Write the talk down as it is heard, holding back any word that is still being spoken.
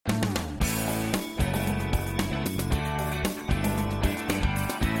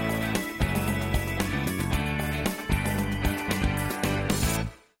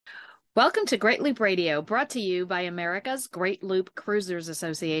Welcome to Great Loop Radio, brought to you by America's Great Loop Cruisers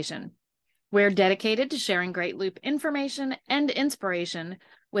Association. We're dedicated to sharing Great Loop information and inspiration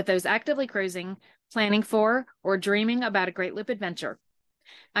with those actively cruising, planning for, or dreaming about a Great Loop adventure.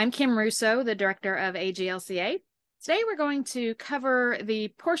 I'm Kim Russo, the director of AGLCA. Today we're going to cover the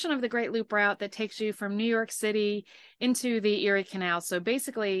portion of the Great Loop route that takes you from New York City into the Erie Canal. So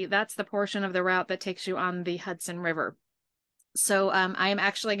basically, that's the portion of the route that takes you on the Hudson River. So I am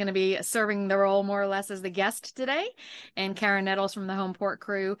actually going to be serving the role more or less as the guest today. And Karen Nettles from the Home Port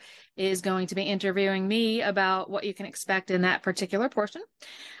crew is going to be interviewing me about what you can expect in that particular portion.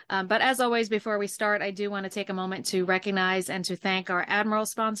 But as always, before we start, I do want to take a moment to recognize and to thank our Admiral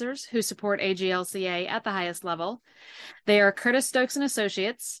sponsors who support AGLCA at the highest level. They are Curtis Stokes and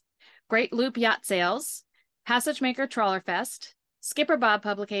Associates, Great Loop Yacht Sales, Passage Maker Trawler Fest, Skipper Bob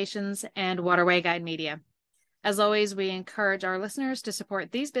Publications, and Waterway Guide Media. As always, we encourage our listeners to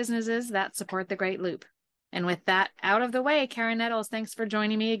support these businesses that support the Great Loop. And with that out of the way, Karen Nettles, thanks for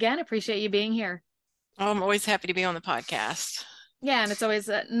joining me again. Appreciate you being here. Oh, I'm always happy to be on the podcast. Yeah, and it's always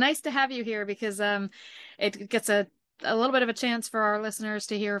nice to have you here because it gets a little bit of a chance for our listeners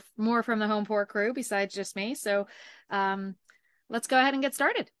to hear more from the Home Port crew besides just me. So let's go ahead and get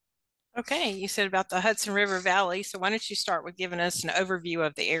started. Okay, you said about the Hudson River Valley. So why don't you start with giving us an overview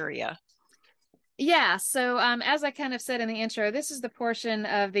of the area? Yeah, so as I kind of said in the intro, this is the portion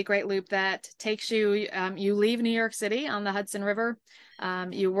of the Great Loop that takes you, you leave New York City on the Hudson River,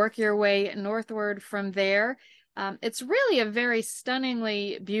 you work your way northward from there. It's really a very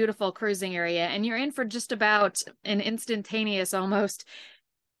stunningly beautiful cruising area, and you're in for just about an instantaneous almost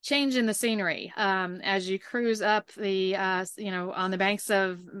change in the scenery. As you cruise up the, on the banks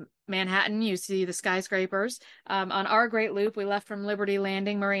of Manhattan, you see the skyscrapers. On our Great Loop, we left from Liberty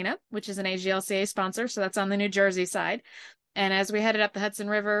Landing Marina, which is an AGLCA sponsor, so that's on the New Jersey side. And as we headed up the Hudson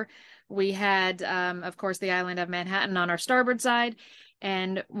River, we had, of course, the island of Manhattan on our starboard side.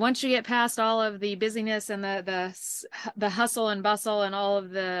 And once you get past all of the busyness and the hustle and bustle and all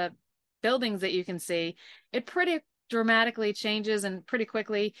of the buildings that you can see, it pretty dramatically changes and pretty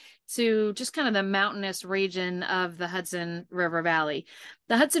quickly to just kind of the mountainous region of the Hudson River Valley.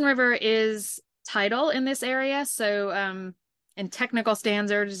 The Hudson River is tidal in this area, so in technical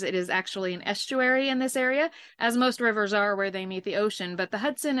standards, it is actually an estuary in this area, as most rivers are where they meet the ocean. But the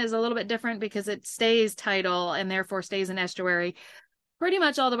Hudson is a little bit different because it stays tidal and therefore stays an estuary pretty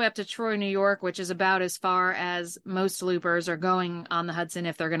much all the way up to Troy, New York, which is about as far as most loopers are going on the Hudson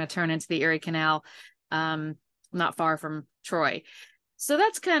if they're going to turn into the Erie Canal. Not far from Troy. So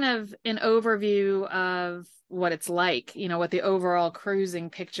that's kind of an overview of what it's like, what the overall cruising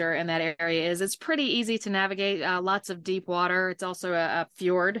picture in that area is. It's pretty easy to navigate, lots of deep water. It's also a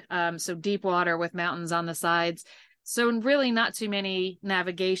fjord, so deep water with mountains on the sides. So really not too many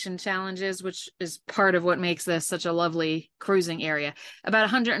navigation challenges, which is part of what makes this such a lovely cruising area. About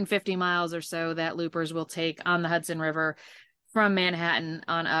 150 miles or so that loopers will take on the Hudson River from Manhattan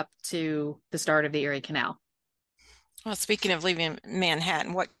on up to the start of the Erie Canal. Well, speaking of leaving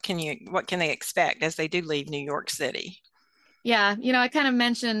Manhattan, what can they expect as they do leave New York City? Yeah, I kind of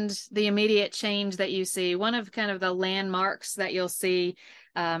mentioned the immediate change that you see. One of kind of the landmarks that you'll see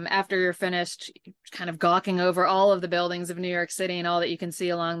after you're finished kind of gawking over all of the buildings of New York City and all that you can see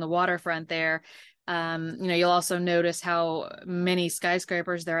along the waterfront there. You'll also notice how many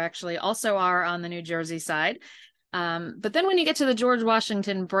skyscrapers there actually also are on the New Jersey side. But then when you get to the George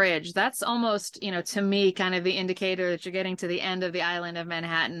Washington Bridge, that's almost, to me, kind of the indicator that you're getting to the end of the island of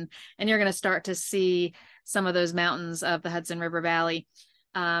Manhattan, and you're going to start to see some of those mountains of the Hudson River Valley.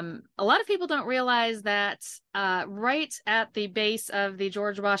 A lot of people don't realize that right at the base of the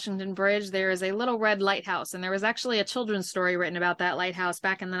George Washington Bridge, there is a little red lighthouse, and there was actually a children's story written about that lighthouse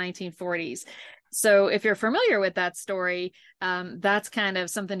back in the 1940s. So if you're familiar with that story, that's kind of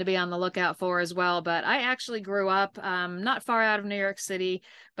something to be on the lookout for as well. But I actually grew up not far out of New York City,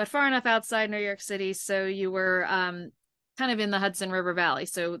 but far enough outside New York City. So you were kind of in the Hudson River Valley,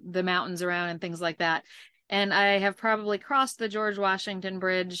 so the mountains around and things like that. And I have probably crossed the George Washington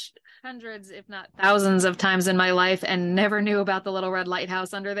Bridge hundreds, if not thousands of times in my life and never knew about the little red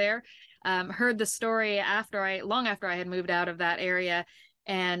lighthouse under there. Heard the story long after I had moved out of that area,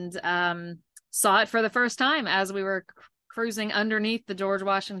 and saw it for the first time as we were cruising underneath the George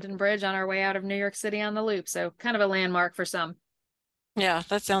Washington Bridge on our way out of New York City on the Loop. So kind of a landmark for some. Yeah,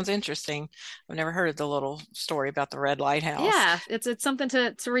 that sounds interesting. I've never heard of the little story about the red lighthouse. Yeah, it's something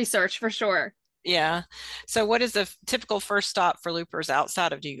to research for sure. Yeah. So what is the typical first stop for loopers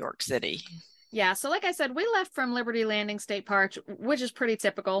outside of New York City? Yeah, so like I said, we left from Liberty Landing State Park, which is pretty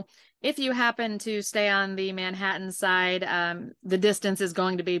typical. If you happen to stay on the Manhattan side, the distance is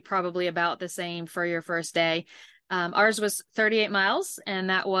going to be probably about the same for your first day. Ours was 38 miles, and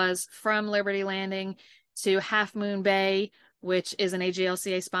that was from Liberty Landing to Half Moon Bay, which is an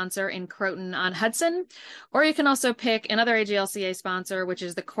AGLCA sponsor in Croton on Hudson. Or you can also pick another AGLCA sponsor, which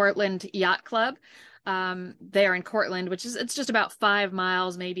is the Cortland Yacht Club there in Cortland, which is it's just about 5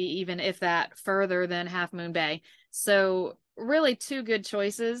 miles, maybe even if that further than Half Moon Bay. So really two good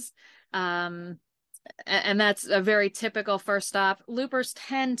choices. Um, and that's a very typical first stop. Loopers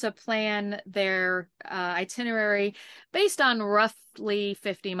tend to plan their itinerary based on roughly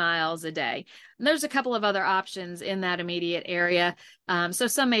 50 miles a day. And there's a couple of other options in that immediate area. So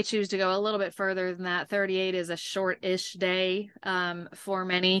some may choose to go a little bit further than that. 38 is a short-ish day for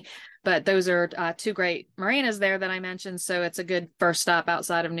many, but those are two great marinas there that I mentioned. So it's a good first stop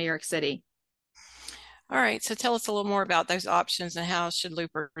outside of New York City. All right, so tell us a little more about those options and how should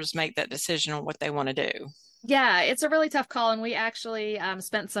loopers make that decision on what they want to do. Yeah, it's a really tough call, and we actually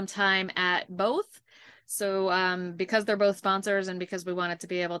spent some time at both. So, because they're both sponsors and because we wanted to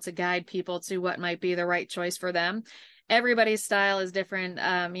be able to guide people to what might be the right choice for them, everybody's style is different.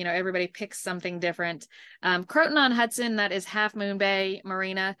 Everybody picks something different. Croton on Hudson, that is Half Moon Bay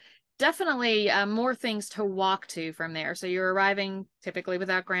Marina, definitely more things to walk to from there. So you're arriving typically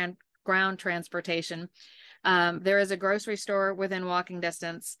without ground transportation. There is a grocery store within walking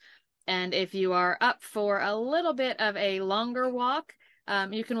distance. And if you are up for a little bit of a longer walk,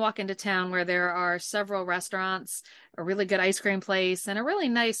 you can walk into town where there are several restaurants, a really good ice cream place, and a really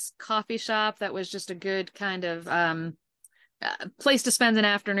nice coffee shop that was just a good kind of place to spend an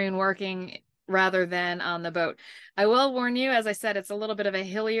afternoon working rather than on the boat. I will warn you, as I said, it's a little bit of a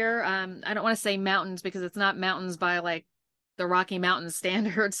hillier. I don't want to say mountains because it's not mountains by like the Rocky Mountain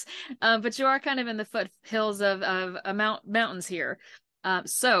standards, but you are kind of in the foothills of mountains here.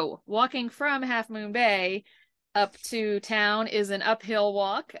 So walking from Half Moon Bay up to town is an uphill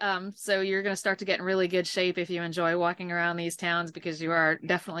walk. So you're going to start to get in really good shape if you enjoy walking around these towns because you are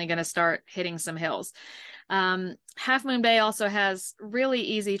definitely going to start hitting some hills. Half Moon Bay also has really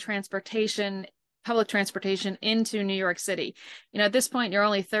easy public transportation into New York City. At this point, you're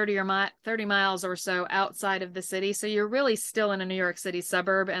only 30 miles or so outside of the city. So you're really still in a New York City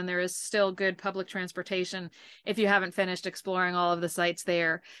suburb, and there is still good public transportation if you haven't finished exploring all of the sites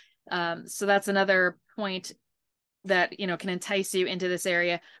there. So that's another point that, can entice you into this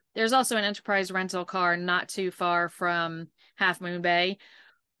area. There's also an enterprise rental car not too far from Half Moon Bay.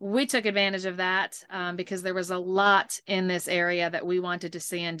 We took advantage of that because there was a lot in this area that we wanted to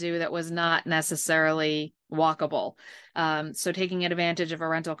see and do that was not necessarily walkable. So taking advantage of a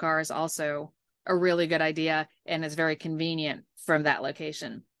rental car is also a really good idea and is very convenient from that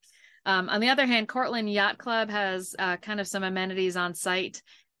location. On the other hand, Cortland Yacht Club has kind of some amenities on site.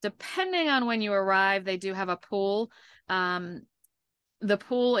 Depending on when you arrive, they do have a pool. The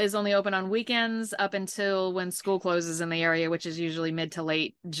pool is only open on weekends up until when school closes in the area, which is usually mid to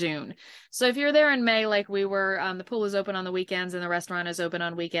late June. So if you're there in May, like we were, the pool is open on the weekends and the restaurant is open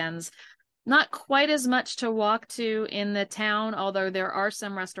on weekends. Not quite as much to walk to in the town, although there are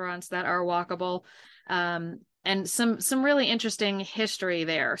some restaurants that are walkable. And some really interesting history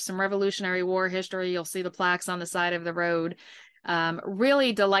there, some Revolutionary War history. You'll see the plaques on the side of the road.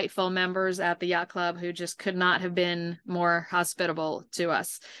 Really delightful members at the yacht club who just could not have been more hospitable to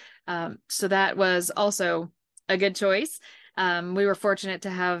us. So that was also a good choice. We were fortunate to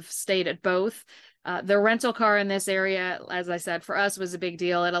have stayed at both. The rental car in this area, as I said, for us was a big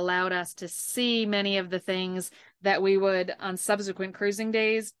deal. It allowed us to see many of the things that we would on subsequent cruising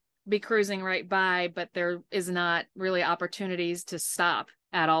days be cruising right by, but there is not really opportunities to stop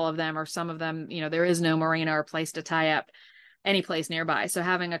at all of them, or some of them, there is no marina or place to tie up any place nearby. So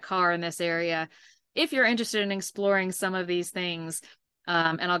having a car in this area, if you're interested in exploring some of these things,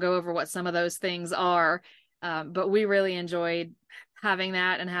 and I'll go over what some of those things are, but we really enjoyed having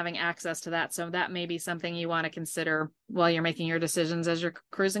that and having access to that. So that may be something you want to consider while you're making your decisions as you're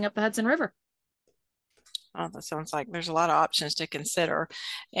cruising up the Hudson River. Oh, that sounds like there's a lot of options to consider.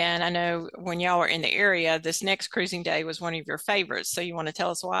 And I know when y'all were in the area, this next cruising day was one of your favorites. So you want to tell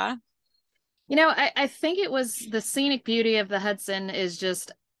us why? I think it was the scenic beauty of the Hudson is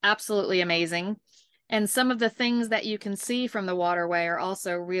just absolutely amazing. And some of the things that you can see from the waterway are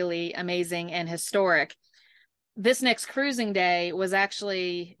also really amazing and historic. This next cruising day was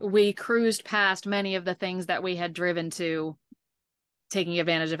actually, we cruised past many of the things that we had driven to, taking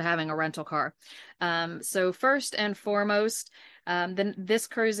advantage of having a rental car. So first and foremost, then this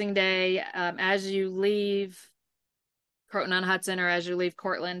cruising day, as you leave Croton on Hudson or as you leave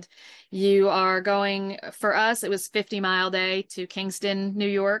Cortland, you are going, for us, it was 50-mile day to Kingston, New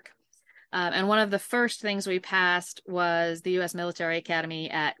York. And one of the first things we passed was the U.S. Military Academy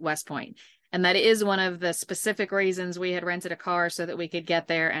at West Point. And that is one of the specific reasons we had rented a car so that we could get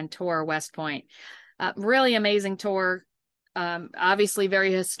there and tour West Point. Really amazing tour. Obviously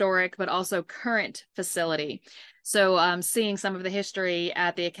very historic, but also current facility. So seeing some of the history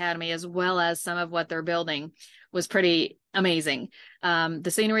at the Academy as well as some of what they're building was pretty amazing.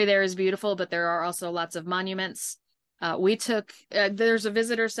 The scenery there is beautiful, but there are also lots of monuments. There's a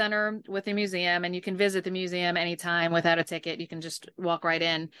visitor center with the museum, and you can visit the museum anytime without a ticket. You can just walk right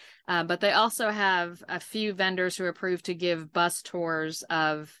in. But they also have a few vendors who are approved to give bus tours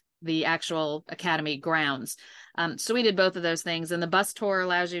of the actual Academy grounds. So we did both of those things. And the bus tour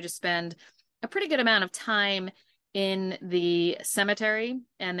allows you to spend a pretty good amount of time in the cemetery,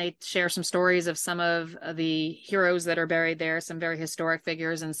 and they share some stories of some of the heroes that are buried there, some very historic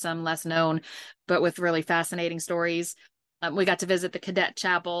figures and some less known, but with really fascinating stories. We got to visit the Cadet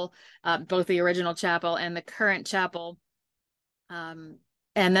Chapel, both the original chapel and the current chapel. And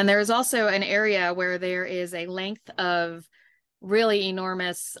then there's also an area where there is a length of really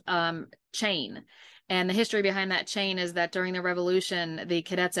enormous chain. And the history behind that chain is that during the Revolution, the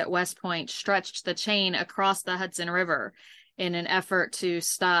cadets at West Point stretched the chain across the Hudson River in an effort to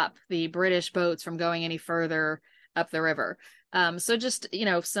stop the British boats from going any further up the river. So just,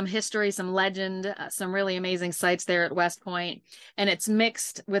 some history, some legend, some really amazing sites there at West Point. And it's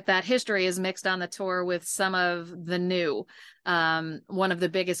mixed with that history is mixed on the tour with some of the new. One of the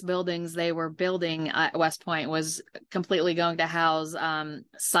biggest buildings they were building at West Point was completely going to house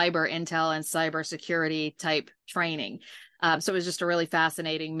cyber intel and cyber security type training. So it was just a really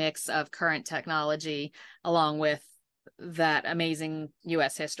fascinating mix of current technology along with that amazing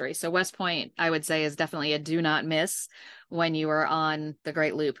U.S. history. So West Point, I would say, is definitely a do not miss when you are on the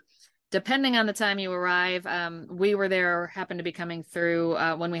Great Loop. Depending on the time you arrive, we were there, happened to be coming through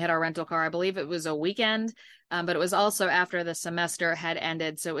when we had our rental car. I believe it was a weekend, but it was also after the semester had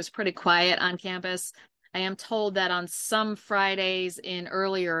ended, so it was pretty quiet on campus. I am told that on some Fridays in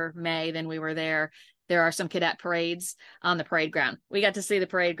earlier May than we were there are some cadet parades on the parade ground. We got to see the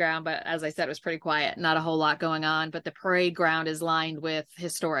parade ground, but as I said, it was pretty quiet, not a whole lot going on, but the parade ground is lined with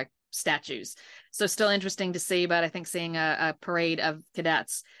historic statues. So still interesting to see, but I think seeing a parade of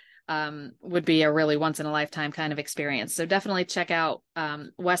cadets would be a really once in a lifetime kind of experience. So definitely check out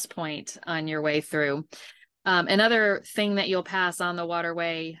West Point on your way through. Another thing that you'll pass on the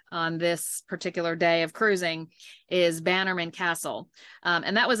waterway on this particular day of cruising is Bannerman Castle.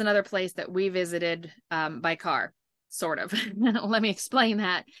 And that was another place that we visited by car, sort of. Let me explain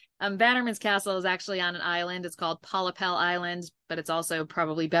that. Bannerman's Castle is actually on an island. It's called Polypel Island, but it's also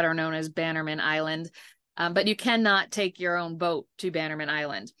probably better known as Bannerman Island. But you cannot take your own boat to Bannerman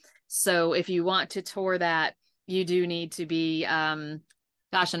Island. So if you want to tour that, you do need to be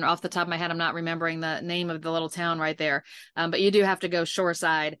gosh, and off the top of my head, I'm not remembering the name of the little town right there. But you do have to go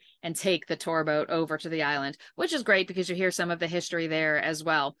shoreside and take the tour boat over to the island, which is great because you hear some of the history there as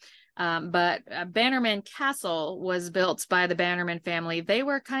well. But Bannerman Castle was built by the Bannerman family. They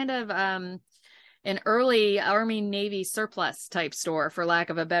were kind of an early Army Navy surplus type store, for lack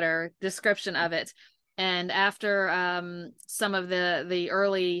of a better description of it. And after some of the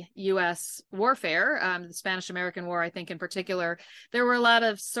early U.S. warfare, the Spanish-American War, I think in particular, there were a lot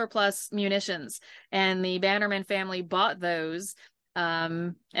of surplus munitions, and the Bannerman family bought those.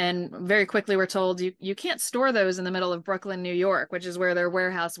 And very quickly we're told you can't store those in the middle of Brooklyn, New York, which is where their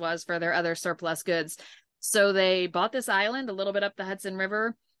warehouse was for their other surplus goods. So they bought this island a little bit up the Hudson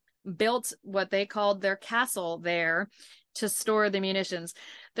River, built what they called their castle there to store the munitions.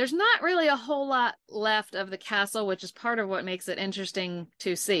 There's not really a whole lot left of the castle, which is part of what makes it interesting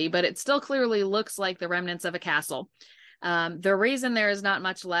to see, but it still clearly looks like the remnants of a castle. The reason there is not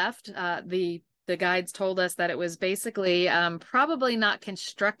much left, the guides told us that it was basically probably not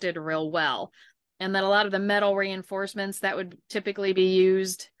constructed real well, and that a lot of the metal reinforcements that would typically be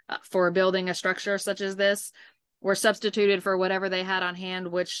used for building a structure such as this were substituted for whatever they had on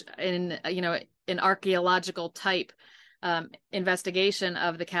hand, which in an archaeological type investigation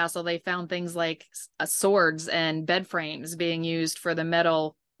of the castle, they found things like swords and bed frames being used for the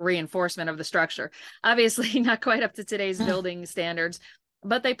metal reinforcement of the structure. Obviously not quite up to today's building standards,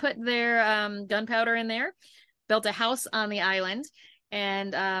 but they put their gunpowder in there, built a house on the island,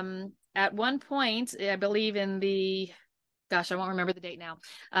 and at one point, I believe in the gosh, I won't remember the date now.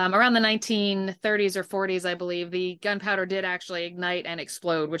 Around the 1930s or 40s, I believe, the gunpowder did actually ignite and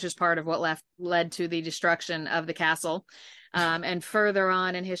explode, which is part of what led to the destruction of the castle. And further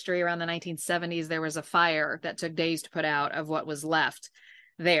on in history, around the 1970s, there was a fire that took days to put out of what was left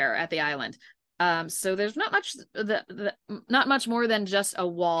there at the island. So there's not much not much more than just a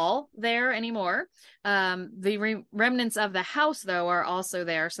wall there anymore. The remnants of the house, though, are also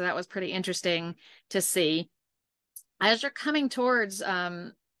there, so that was pretty interesting to see. As you're coming towards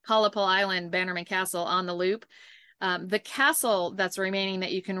Colipole Island, Bannerman Castle on the loop, the castle that's remaining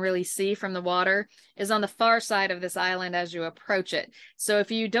that you can really see from the water is on the far side of this island as you approach it. So if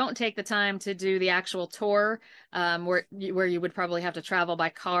you don't take the time to do the actual tour, where you would probably have to travel by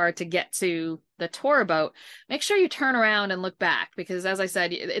car to get to the tour boat, make sure you turn around and look back, because as I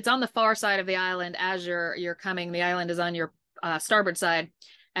said, it's on the far side of the island as you're coming. The island is on your starboard side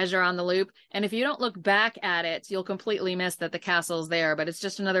as you're on the loop. And if you don't look back at it, you'll completely miss that the castle's there. But it's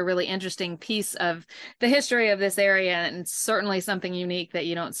just another really interesting piece of the history of this area, and certainly something unique that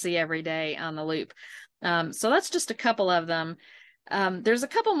you don't see every day on the loop. So that's just a couple of them. There's a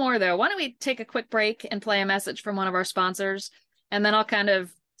couple more, though. Why don't we take a quick break and play a message from one of our sponsors, and then I'll kind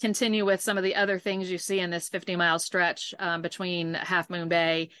of continue with some of the other things you see in this 50-mile stretch between Half Moon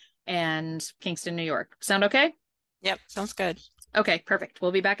Bay and Kingston, New York. Sound okay? Yep, sounds good. Okay, perfect.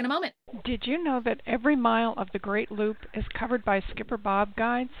 We'll be back in a moment. Did you know that every mile of the Great Loop is covered by Skipper Bob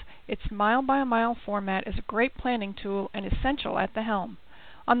guides? Its mile-by-mile format is a great planning tool and essential at the helm.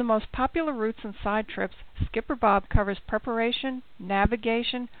 On the most popular routes and side trips, Skipper Bob covers preparation,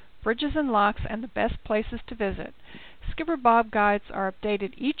 navigation, bridges and locks, and the best places to visit. Skipper Bob guides are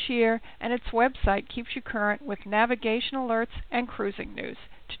updated each year, and its website keeps you current with navigation alerts and cruising news.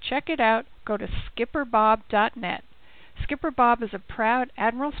 To check it out, go to skipperbob.net. Skipper Bob is a proud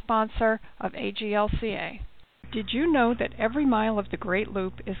Admiral sponsor of AGLCA. Did you know that every mile of the Great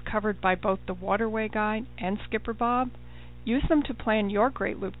Loop is covered by both the Waterway Guide and Skipper Bob? Use them to plan your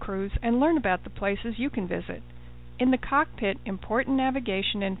Great Loop cruise and learn about the places you can visit. In the cockpit, important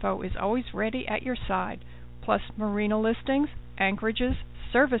navigation info is always ready at your side, plus marina listings, anchorages,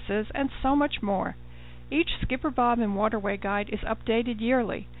 services, and so much more. Each Skipper Bob and Waterway Guide is updated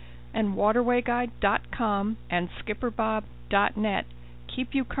yearly, and waterwayguide.com and skipperbob.net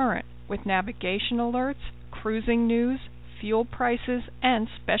keep you current with navigation alerts, cruising news, fuel prices, and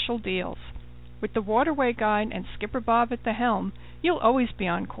special deals. With the Waterway Guide and Skipper Bob at the helm, you'll always be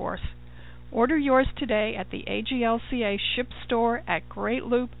on course. Order yours today at the AGLCA ship store at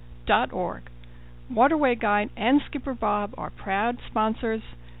greatloop.org. Waterway Guide and Skipper Bob are proud sponsors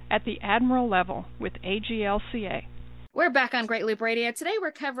at the Admiral level with AGLCA. We're back on Great Loop Radio. Today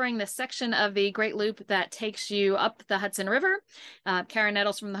we're covering the section of the Great Loop that takes you up the Hudson River. Karen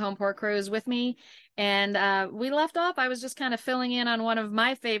Nettles from the Homeport Cruise with me. And we left off, I was just kind of filling in on one of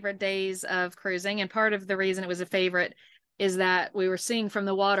my favorite days of cruising. And part of the reason it was a favorite is that we were seeing from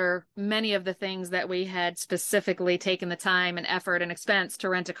the water many of the things that we had specifically taken the time and effort and expense to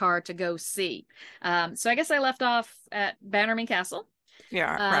rent a car to go see. So I guess I left off at Bannerman Castle.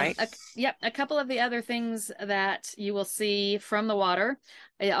 Yeah, right. A couple of the other things that you will see from the water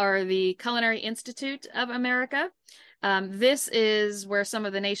are the Culinary Institute of America. This is where some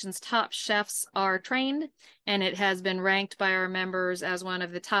of the nation's top chefs are trained, and it has been ranked by our members as one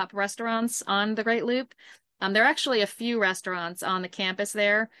of the top restaurants on the Great Loop. There are actually a few restaurants on the campus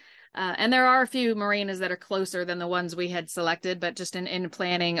there, and there are a few marinas that are closer than the ones we had selected, but just in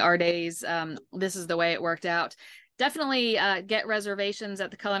planning our days, this is the way it worked out. Definitely get reservations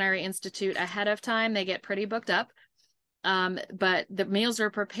at the Culinary Institute ahead of time. They get pretty booked up. But the meals are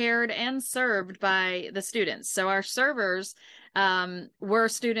prepared and served by the students. So our servers were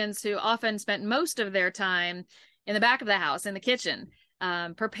students who often spent most of their time in the back of the house, in the kitchen,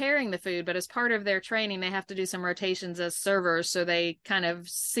 preparing the food. But as part of their training, they have to do some rotations as servers. So they kind of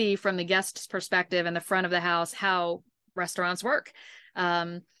see from the guest's perspective in the front of the house how restaurants work.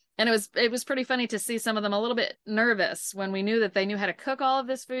 And it was pretty funny to see some of them a little bit nervous when we knew that they knew how to cook all of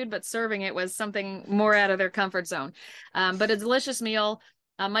this food, but serving it was something more out of their comfort zone. But a delicious meal.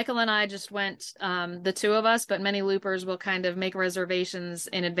 Michael and I just went, the two of us, but many loopers will kind of make reservations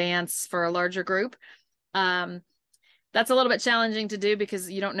in advance for a larger group. That's a little bit challenging to do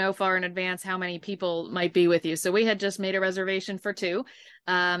because you don't know far in advance how many people might be with you. So we had just made a reservation for two.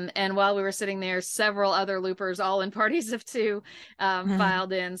 And while we were sitting there, several other loopers, all in parties of two,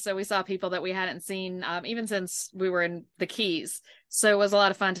 filed in. So we saw people that we hadn't seen even since we were in the Keys. So it was a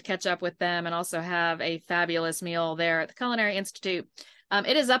lot of fun to catch up with them and also have a fabulous meal there at the Culinary Institute.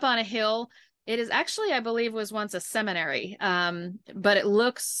 It is up on a hill. It is actually, I believe, was once a seminary, but it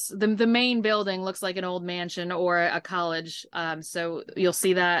looks, the main building looks like an old mansion or a college. So you'll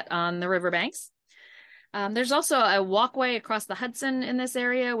see that on the riverbanks. There's also a walkway across the Hudson in this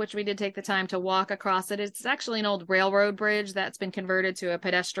area, which we did take the time to walk across it. It's actually an old railroad bridge that's been converted to a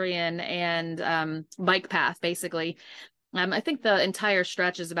pedestrian and bike path, basically. I think the entire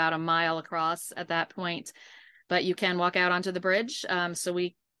stretch is about a mile across at that point, but you can walk out onto the bridge. So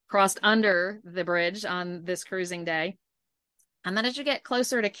we crossed under the bridge on this cruising day. And then as you get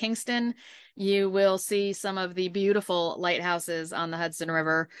closer to Kingston, you will see some of the beautiful lighthouses on the Hudson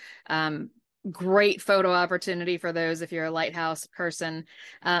River. Great photo opportunity for those if you're a lighthouse person.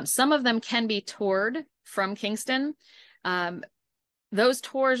 Some of them can be toured from Kingston. Those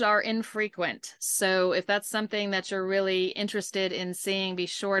tours are infrequent. So if that's something that you're really interested in seeing, be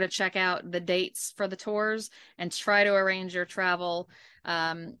sure to check out the dates for the tours and try to arrange your travel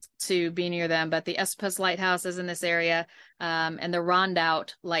to be near them. But the Esopus Lighthouse is in this area, and the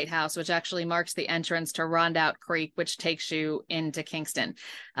Rondout Lighthouse, which actually marks the entrance to Rondout Creek, which takes you into Kingston.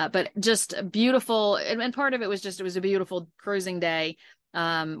 But just beautiful, and part of it was it was a beautiful cruising day,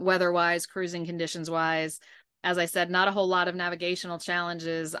 weather-wise, cruising conditions-wise. As I said, not a whole lot of navigational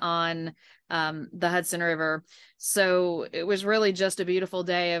challenges on the Hudson River. So it was really just a beautiful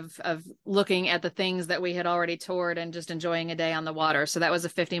day of looking at the things that we had already toured and just enjoying a day on the water. So that was a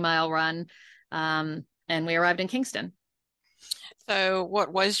 50-mile run, and we arrived in Kingston. So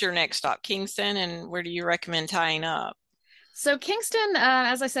what was your next stop? Kingston, and where do you recommend tying up? So Kingston,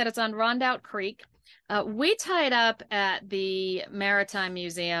 as I said, it's on Rondout Creek. We tied up at the Maritime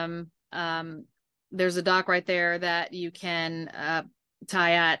Museum. There's a dock right there that you can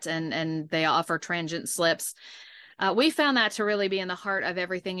tie at, and they offer transient slips. We found that to really be in the heart of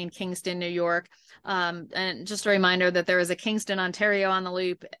everything in Kingston, New York. And just a reminder that there is a Kingston, Ontario on the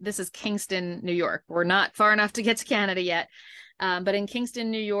loop. This is Kingston, New York. We're not far enough to get to Canada yet. But in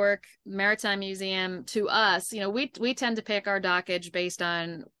Kingston, New York, Maritime Museum, to us, we tend to pick our dockage based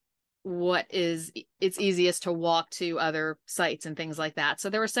on what is it's easiest to walk to other sites and things like that.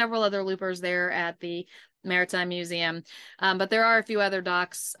 So there were several other loopers there at the Maritime Museum, but there are a few other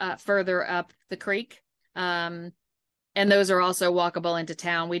docks further up the creek, and those are also walkable into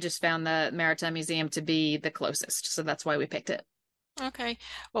town. We just found the Maritime Museum to be the closest, so that's why we picked it. Okay.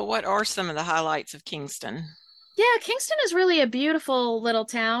 Well, what are some of the highlights of Kingston? Yeah, Kingston is really a beautiful little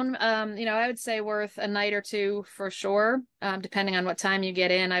town. I would say worth a night or two for sure. Depending on what time you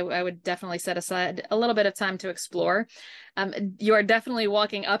get in, I would definitely set aside a little bit of time to explore. You are definitely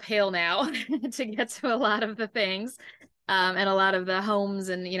walking uphill now to get to a lot of the things, and a lot of the homes.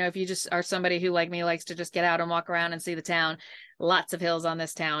 And, if you just are somebody who, like me, likes to just get out and walk around and see the town, lots of hills on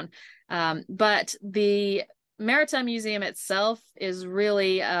this town. But the Maritime Museum itself is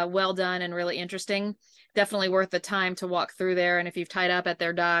really well done and really interesting. Definitely worth the time to walk through there. And if you've tied up at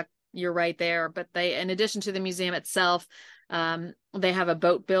their dock, you're right there. But in addition to the museum itself, they have a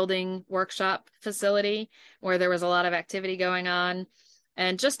boat building workshop facility where there was a lot of activity going on.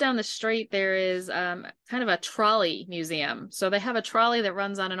 And just down the street, there is kind of a trolley museum. So they have a trolley that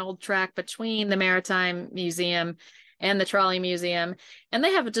runs on an old track between the Maritime Museum and the Trolley Museum. And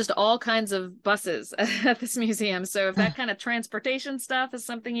they have just all kinds of buses at this museum. So if that kind of transportation stuff is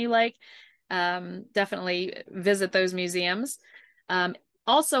something you like, definitely visit those museums.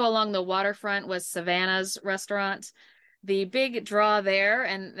 Also along the waterfront was Savannah's restaurant. The big draw there,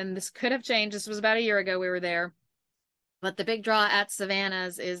 and this could have changed, this was about a year ago we were there, but the big draw at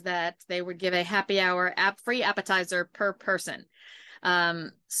Savannah's is that they would give a happy hour free appetizer per person.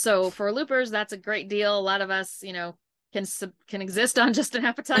 So for loopers, that's a great deal. A lot of us, can exist on just an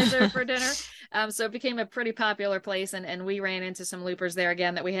appetizer for dinner. So it became a pretty popular place, and we ran into some loopers there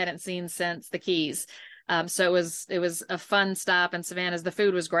again that we hadn't seen since the Keys. So it was a fun stop in Savannah's. The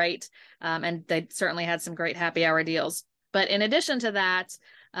food was great, and they certainly had some great happy hour deals. But in addition to that,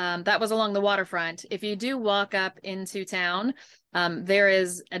 that was along the waterfront. If you do walk up into town, there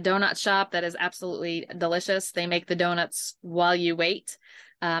is a donut shop that is absolutely delicious. They make the donuts while you wait.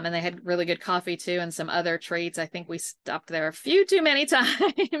 And they had really good coffee too, and some other treats. I think we stopped there a few too many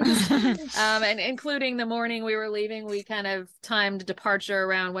times. And including the morning we were leaving, we kind of timed departure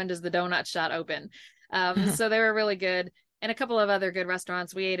around when does the donut shop open. So they were really good. And a couple of other good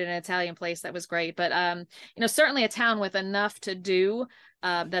restaurants. We ate at an Italian place that was great. But, certainly a town with enough to do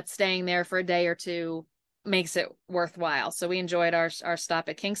that staying there for a day or two makes it worthwhile. So we enjoyed our stop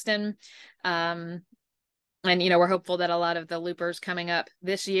at Kingston. And, we're hopeful that a lot of the loopers coming up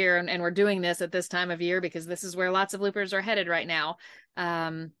this year, and we're doing this at this time of year because this is where lots of loopers are headed right now.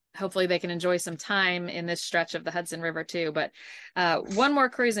 Hopefully they can enjoy some time in this stretch of the Hudson River too. But one more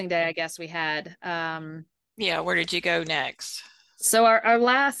cruising day, I guess we had. Yeah, where did you go next? So our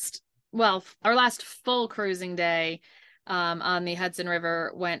last full cruising day, on the Hudson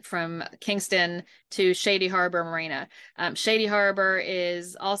River went from Kingston to Shady Harbor Marina. Shady Harbor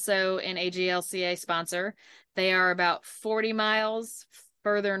is also an AGLCA sponsor. They are about 40 miles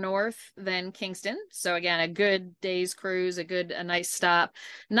further north than Kingston. So again, a good day's cruise, a nice stop.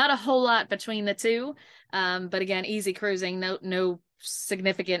 Not a whole lot between the two, but again, easy cruising. No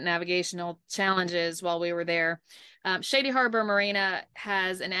significant navigational challenges while we were there. Shady Harbor Marina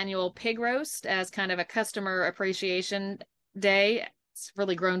has an annual pig roast as kind of a customer appreciation day. It's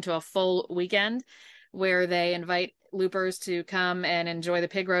really grown to a full weekend where they invite loopers to come and enjoy the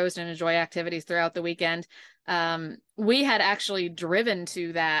pig roast and enjoy activities throughout the weekend. We had actually driven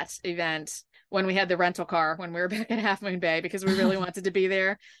to that event when we had the rental car when we were back in Half Moon Bay because we really wanted to be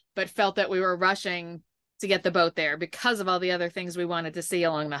there, but felt that we were rushing to get the boat there because of all the other things we wanted to see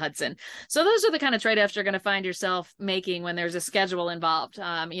along the Hudson. So those are the kind of trade-offs you're going to find yourself making when there's a schedule involved.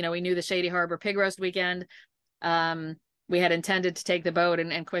 We knew the Shady Harbor pig roast weekend. We had intended to take the boat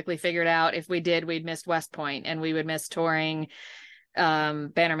and quickly figured out if we did, we'd missed West Point and we would miss touring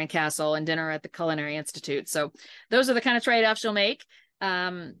Bannerman Castle and dinner at the Culinary Institute. So those are the kind of trade-offs you'll make.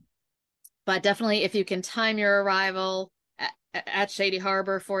 But definitely if you can time your arrival at Shady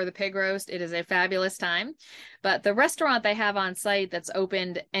Harbor for the pig roast, it is a fabulous time. But the restaurant they have on site that's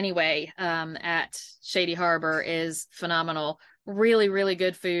opened anyway at Shady Harbor is phenomenal. Really, really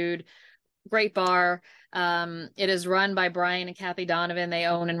good food, great bar. It is run by Brian and Kathy Donovan. They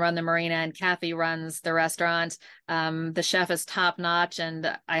own and run the marina, and Kathy runs the restaurant. The chef is top notch,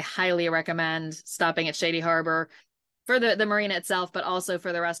 and I highly recommend stopping at Shady Harbor for the marina itself, but also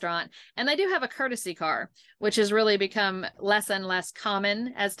for the restaurant. And they do have a courtesy car, which has really become less and less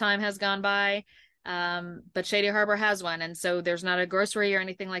common as time has gone by. But Shady Harbor has one. And so there's not a grocery or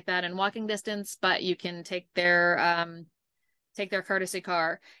anything like that in walking distance, but you can take their courtesy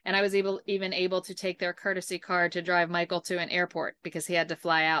car. And I was even able to take their courtesy car to drive Michael to an airport because he had to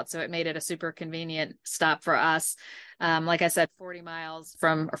fly out. So it made it a super convenient stop for us. Like I said,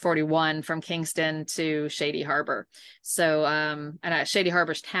 41 from Kingston to Shady Harbor. So, and Shady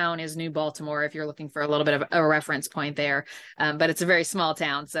Harbor's town is New Baltimore, if you're looking for a little bit of a reference point there. But it's a very small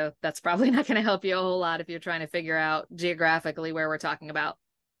town. So that's probably not going to help you a whole lot if you're trying to figure out geographically where we're talking about.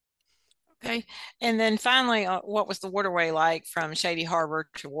 Okay. And then finally, what was the waterway like from Shady Harbor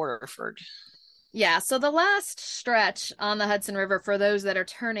to Waterford? Yeah, so the last stretch on the Hudson River for those that are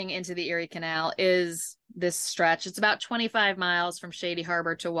turning into the Erie Canal is this stretch. It's about 25 miles from Shady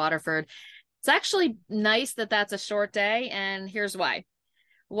Harbor to Waterford. It's actually nice that that's a short day, and here's why.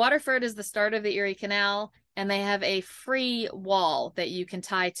 Waterford is the start of the Erie Canal, and they have a free wall that you can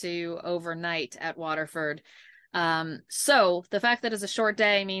tie to overnight at Waterford. So the fact that it's a short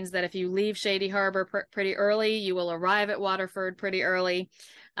day means that if you leave Shady Harbor pretty early, you will arrive at Waterford pretty early.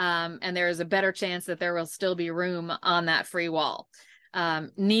 And there is a better chance that there will still be room on that free wall.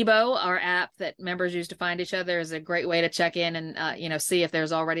 Nebo, our app that members use to find each other, is a great way to check in and, see if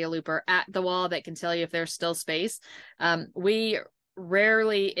there's already a looper at the wall that can tell you if there's still space. We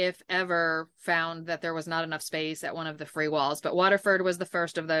rarely, if ever, found that there was not enough space at one of the free walls, but Waterford was the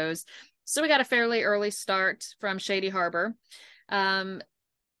first of those. So we got a fairly early start from Shady Harbor.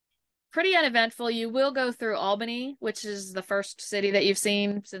 Pretty uneventful. You will go through Albany, which is the first city that you've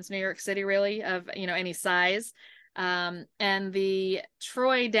seen since New York City, really, of any size. And the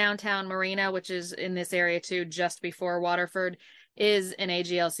Troy downtown marina, which is in this area too, just before Waterford, is an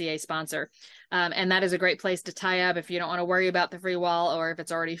AGLCA sponsor. And that is a great place to tie up if you don't want to worry about the free wall or if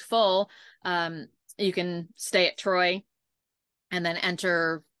it's already full. You can stay at Troy and then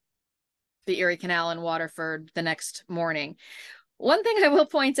enter the Erie Canal in Waterford the next morning. One thing I will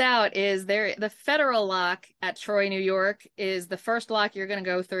point out is the federal lock at Troy, New York is the first lock you're going to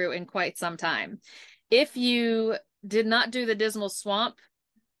go through in quite some time. If you did not do the Dismal Swamp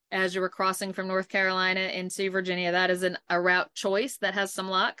as you were crossing from North Carolina into Virginia, that is a route choice that has some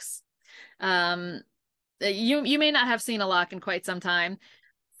locks. You may not have seen a lock in quite some time.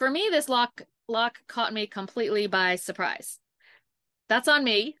 For me, this lock caught me completely by surprise. That's on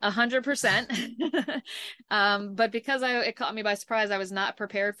me, 100%. But because it caught me by surprise, I was not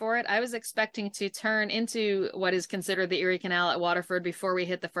prepared for it. I was expecting to turn into what is considered the Erie Canal at Waterford before we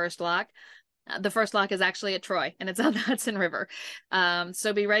hit the first lock. The first lock is actually at Troy, and it's on the Hudson River.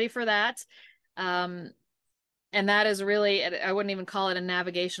 So be ready for that. And that is really, I wouldn't even call it a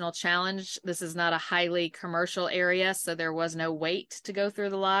navigational challenge. This is not a highly commercial area, so there was no wait to go through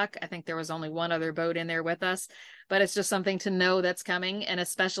the lock. I think there was only one other boat in there with us, but it's just something to know that's coming. And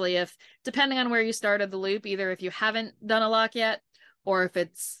especially if, depending on where you started the loop, either if you haven't done a lock yet, or if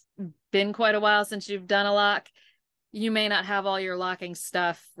it's been quite a while since you've done a lock, you may not have all your locking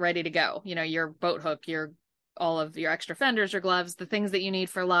stuff ready to go. Your boat hook, your all of your extra fenders, your gloves, the things that you need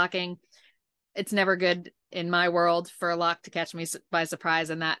for locking. It's never good in my world for a lock to catch me by surprise,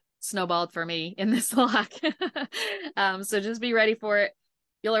 and that snowballed for me in this lock. So just be ready for it.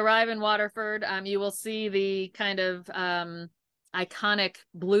 You'll arrive in Waterford. You will see the kind of iconic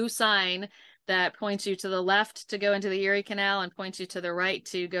blue sign that points you to the left to go into the Erie Canal and points you to the right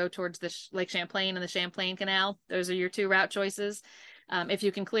to go towards the Lake Champlain and the Champlain Canal. Those are your two route choices. If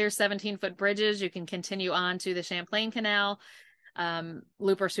you can clear 17-foot bridges, you can continue on to the Champlain Canal.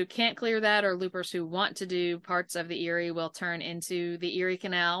 Loopers who can't clear that, or loopers who want to do parts of the Erie, will turn into the Erie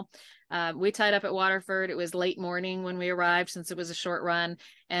Canal. We tied up at Waterford. It was late morning when we arrived, since it was a short run,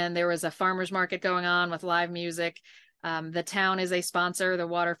 and there was a farmer's market going on with live music. The town is a sponsor, the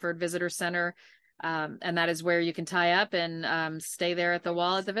Waterford Visitor Center, and that is where you can tie up and stay there at the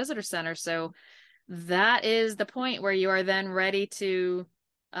wall at the Visitor Center. So that is the point where you are then ready to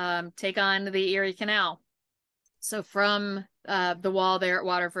take on the Erie Canal. So from the wall there at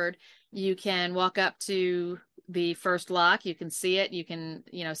Waterford, you can walk up to the first lock. You can see it. You can,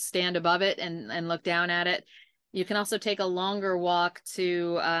 stand above it and look down at it. You can also take a longer walk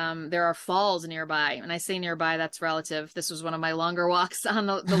to, there are falls nearby. And I say nearby, that's relative. This was one of my longer walks on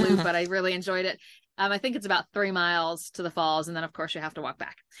the loop, but I really enjoyed it. I think it's about 3 miles to the falls, and then of course you have to walk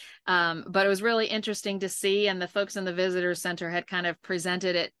back. But it was really interesting to see, and the folks in the visitor center had kind of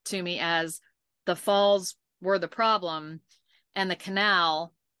presented it to me as the falls were the problem and the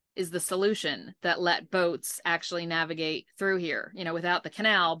canal is the solution that let boats actually navigate through here. Without the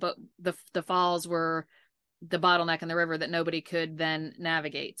canal, but the falls were the bottleneck in the river that nobody could then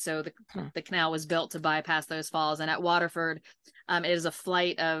navigate. So the canal was built to bypass those falls. And at Waterford, it is a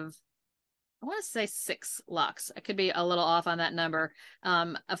flight of, I want to say 6 locks. I could be a little off on that number.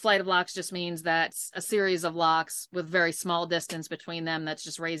 A flight of locks just means that's a series of locks with very small distance between them that's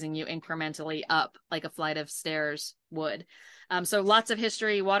just raising you incrementally up like a flight of stairs would. So lots of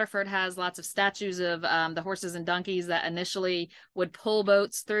history. Waterford has lots of statues of the horses and donkeys that initially would pull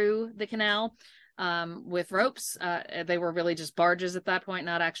boats through the canal with ropes. They were really just barges at that point,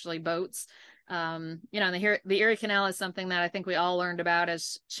 not actually boats. The Erie Canal is something that I think we all learned about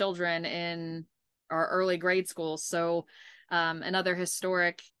as children in our early grade schools. So another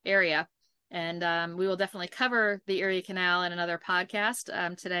historic area. And we will definitely cover the Erie Canal in another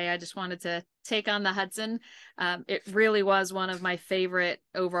podcast. Today, I just wanted to take on the Hudson. It really was one of my favorite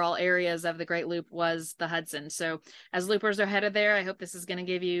overall areas of the Great Loop was the Hudson. So as loopers are headed there, I hope this is going to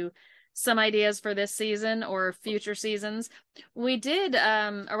give you some ideas for this season or future seasons. We did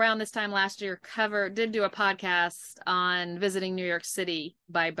around this time last year did do a podcast on visiting New York City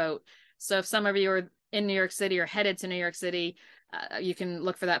by boat. So if some of you are in New York City or headed to New York City, you can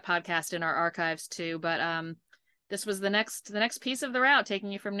look for that podcast in our archives too. But this was the next piece of the route,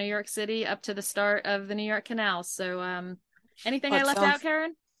 taking you from New York City up to the start of the New York Canal. So anything I left out,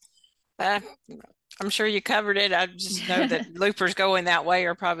 Karen? I'm sure you covered it. I just know that loopers going that way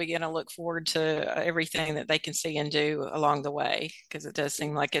are probably going to look forward to everything that they can see and do along the way, because it does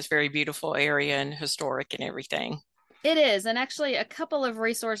seem like it's a very beautiful area and historic and everything. It is. And actually a couple of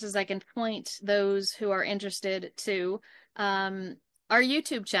resources I can point those who are interested to. Our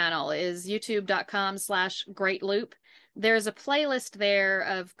YouTube channel is youtube.com/Great Loop. There's a playlist there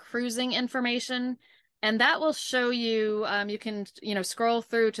of cruising information, and that will show you, you can, scroll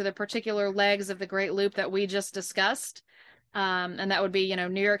through to the particular legs of the Great Loop that we just discussed. And that would be,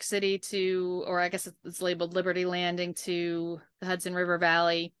 New York City to, or I guess it's labeled Liberty Landing to the Hudson River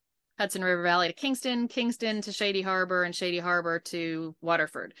Valley to Kingston, Kingston to Shady Harbor, and Shady Harbor to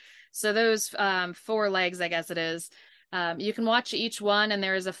Waterford. So those 4 legs, I guess it is. You can watch each one, and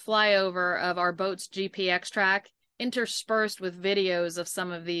there is a flyover of our boat's GPX track interspersed with videos of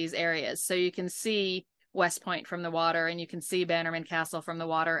some of these areas. So you can see West Point from the water, and you can see Bannerman Castle from the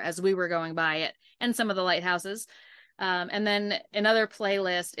water as we were going by it, and some of the lighthouses. And then another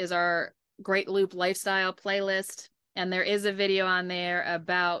playlist is our Great Loop Lifestyle playlist, and there is a video on there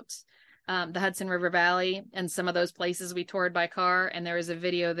about the Hudson River Valley and some of those places we toured by car, and there is a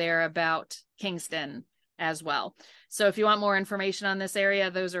video there about Kingston as well. So if you want more information on this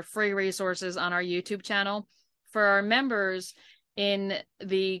area, those are free resources on our YouTube channel. For our members, in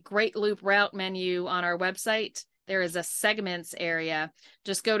the Great Loop route menu on our website, there is a segments area.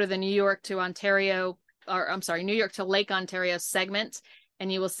 Just go to the New York to Lake Ontario segment,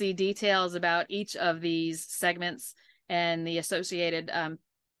 and you will see details about each of these segments and the associated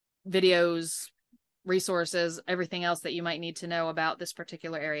videos, resources, everything else that you might need to know about this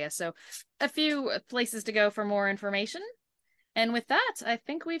particular area. So a few places to go for more information. And with that, I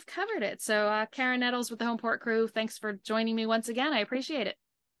think we've covered it. So Karen Nettles with the Homeport crew, thanks for joining me once again. I appreciate it.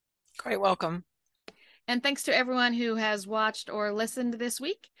 Quite welcome. And thanks to everyone who has watched or listened this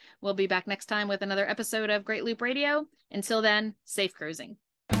week. We'll be back next time with another episode of Great Loop Radio. Until then, safe cruising.